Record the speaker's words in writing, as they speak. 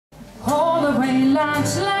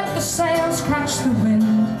lads, let the sails catch the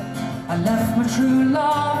wind. I left my true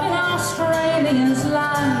love in Australia's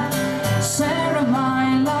land. Sarah,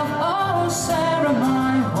 my love, oh Sarah,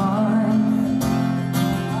 my wife.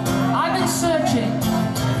 I've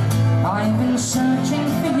been searching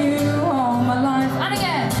for you all my life. And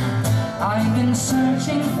again, I've been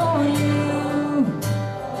searching for you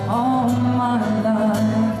all my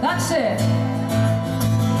life. That's it.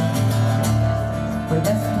 We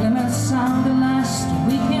left Plymouth Sound the last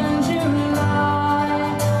week in July.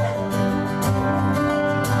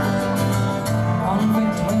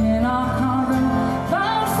 Convict in our cargo,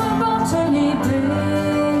 bound for Botany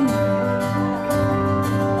Bay.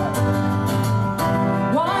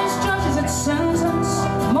 Wise judges at sentence,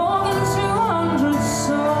 more than 200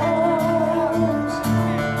 souls.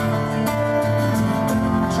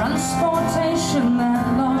 Transportation that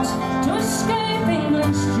lot to escape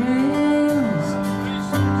English jails.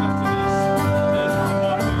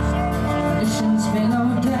 Conditions below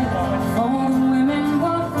deck for the women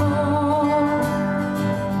were poor.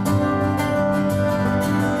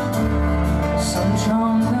 Some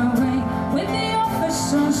charmed their way with the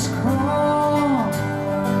officers' call.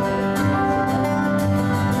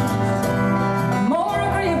 A more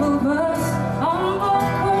agreeable berth on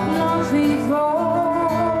board could not be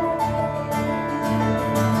bought.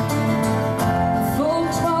 A full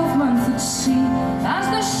 12 months at sea as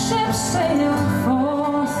the ship sailed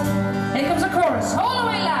forth. Here comes a chorus. Haul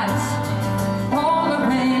away, lads! Haul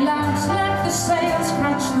away, lads, let the sails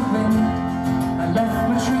catch the wind. I left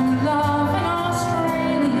my true love in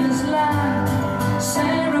Australia's land.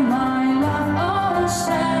 Sarah, my love, oh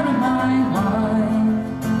Sarah, my wife.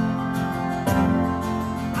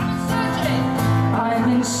 I've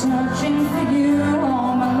been searching for you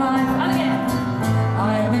all my life. And again,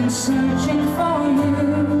 I've been searching for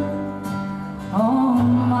you all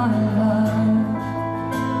my life.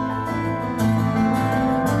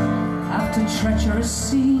 After treacherous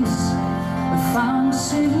seas, we found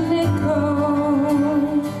Sydney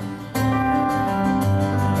Cove.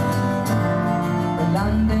 We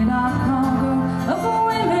landed our cargo of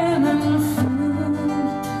women and food.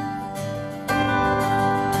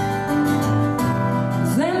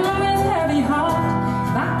 Then with heavy heart,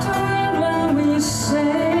 back to England we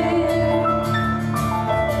sailed,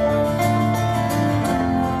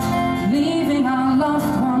 leaving our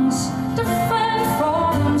loved ones to fend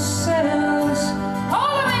for themselves.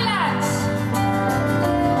 All away, lads!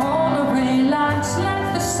 All away, lads,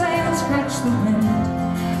 let the sails catch the wind.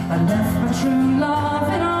 I left my true love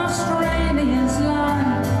in Australia's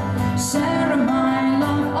land. Sarah, my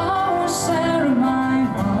love, oh Sarah, my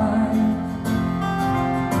wife.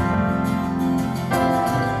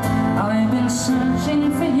 I've been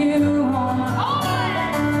searching for you all my life.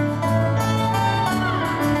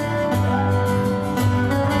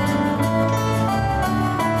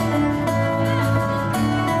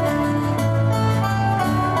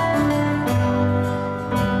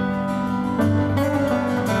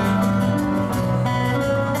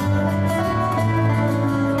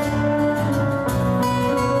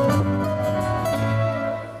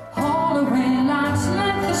 Haul away, lads,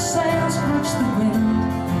 let the sails catch the wind.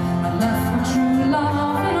 I left my true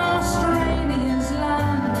love in Australia's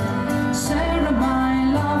land. Sarah,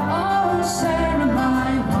 my love, oh Sarah,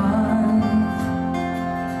 my wife.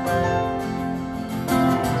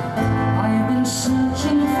 I've been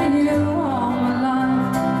searching for you all my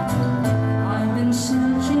life. I've been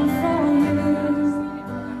searching for you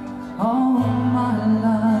all my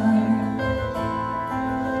life.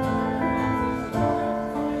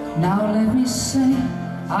 Now let me say,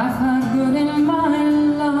 I've had good in my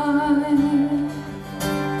life.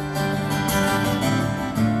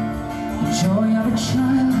 The joy of a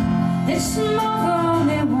child, its mother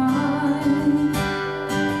only wine.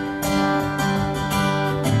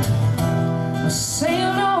 I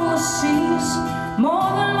sailed all the seas, more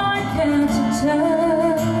than I care to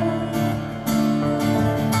tell.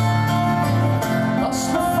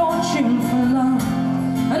 Lost my fortune for love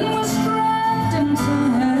and was dragged into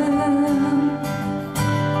hell.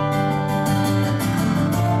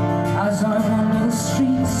 As I wander the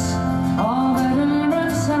streets of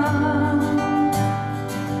Edinburgh town,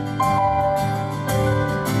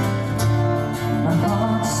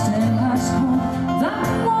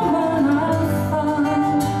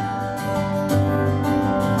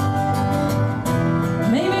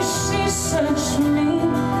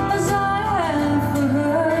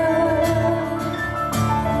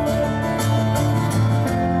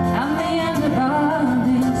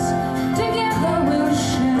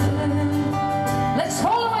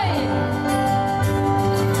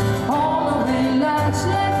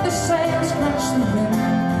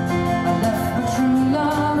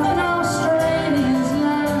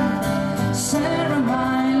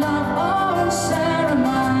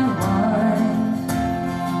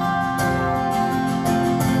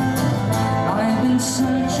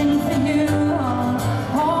 searching for you.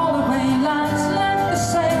 All the way lights let the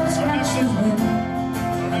sails catch the wind.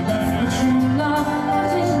 Left the true love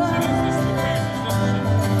as it runs.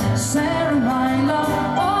 Sarah, my love,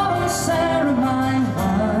 oh Sarah, my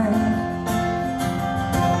wife.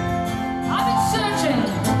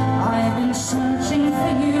 I've been searching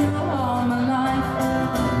for you all my life.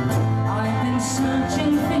 I've been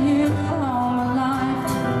searching for you all my life.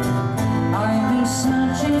 I've been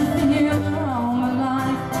searching for you all my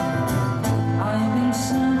life. I've been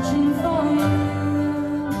searching for you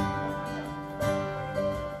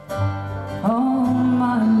all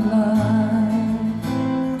my life.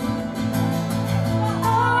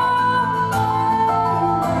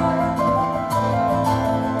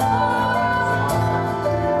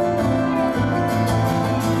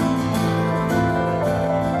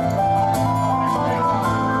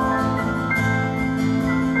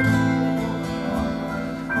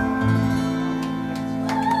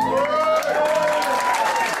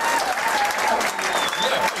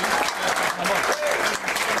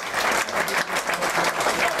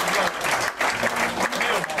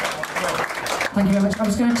 Thank you very much. I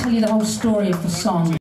was going to tell you the whole story of the song.